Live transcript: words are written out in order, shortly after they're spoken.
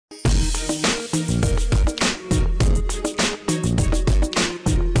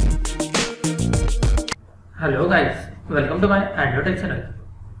Welcome to my Android channel.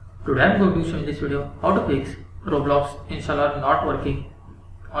 Today I am going to show in this video how to fix Roblox installer not working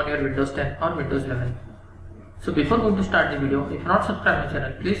on your Windows 10 or Windows 11. So before going to start the video, if you are not subscribed my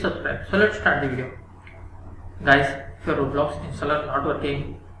channel, please subscribe. So let's start the video. Guys, if your Roblox installer not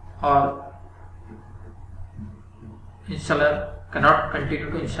working or installer cannot continue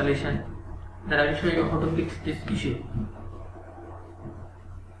to installation, then I will show you how to fix this issue.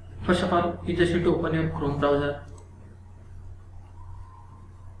 First of all, you just need to open your Chrome browser.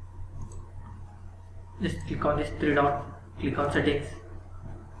 Just click on this three dot, click on settings,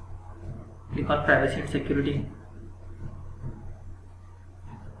 click on privacy and security,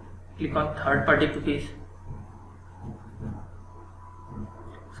 click on third party cookies,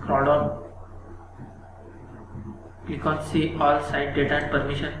 scroll down, click on see all site data and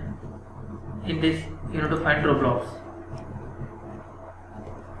permission. In this you need to find Roblox.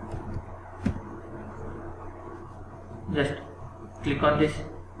 Just click on this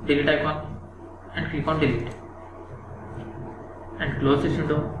delete icon and click on delete and close this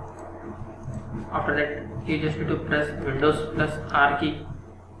window. After that you just need to press Windows plus R key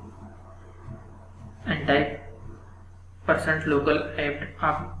and type %local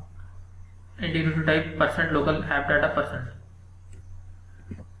app and you need to type %local app data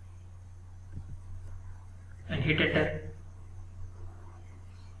and hit enter.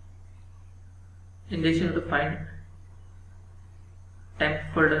 In this you need to find temp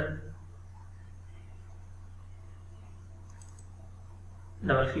folder.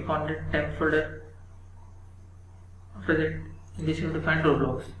 Double click on the temp folder. After that, in this you need to find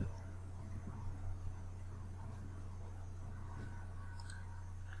Roblox.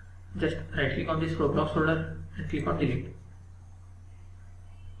 Just right click on this Roblox folder and click on delete.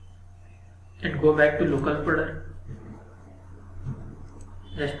 And go back to local folder.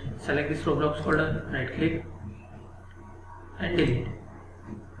 Just select this Roblox folder, right click and delete.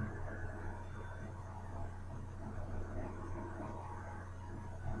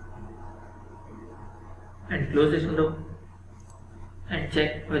 And close this window and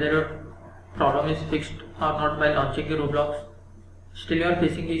check whether your problem is fixed or not by launching your Roblox. Still you are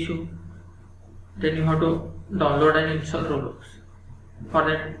facing the issue, then you have to download and install Roblox. For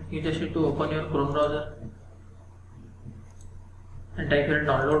that you just need to open your Chrome browser and type here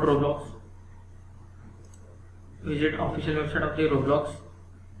download Roblox. Visit official website of the Roblox,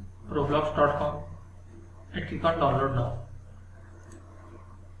 roblox.com, and click on download now.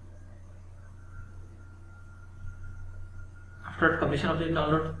 After completion of the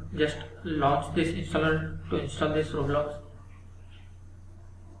download, just launch this installer to install this Roblox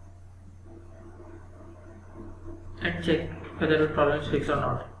and check whether the problem is fixed or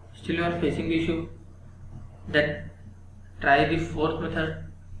not. Still you are facing the issue, then try the fourth method.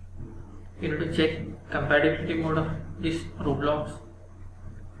 You need to check compatibility mode of this Roblox.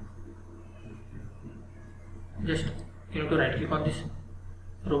 Just you need to right click on this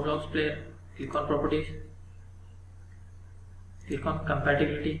Roblox player, click on properties, click on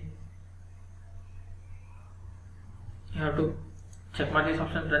compatibility. You have to check mark this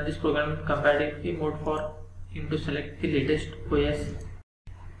option, run this program in compatibility mode. For you need to select the latest OS.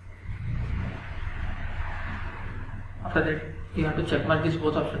 After that you have to check mark this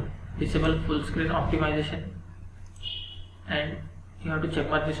both options, disable full screen optimization, and you have to check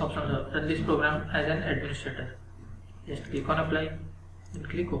mark this option, run this program as an administrator. Just click on apply and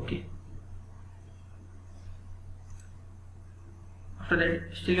click OK. After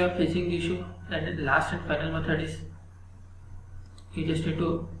that still you are facing the issue, and the last and final method is you just need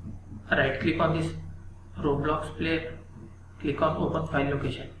to right click on this Roblox player, click on open file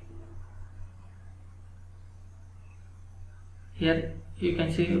location. Here you can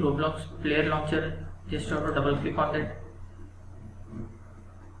see Roblox player launcher. Just have to double click on that.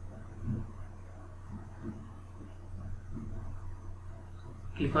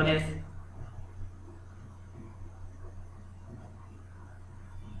 Click on yes.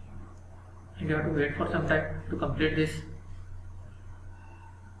 And you have to wait for some time to complete this.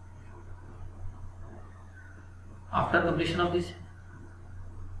 After completion of this,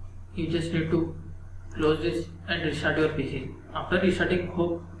 you just need to close this and restart your PC. After restarting,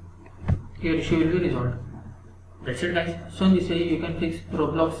 hope your issue will be resolved. That's it guys. So in this way you can fix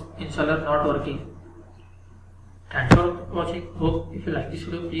Roblox installer not working. Thanks for watching. Hope if you like this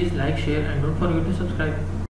video, please like, share and don't forget to subscribe.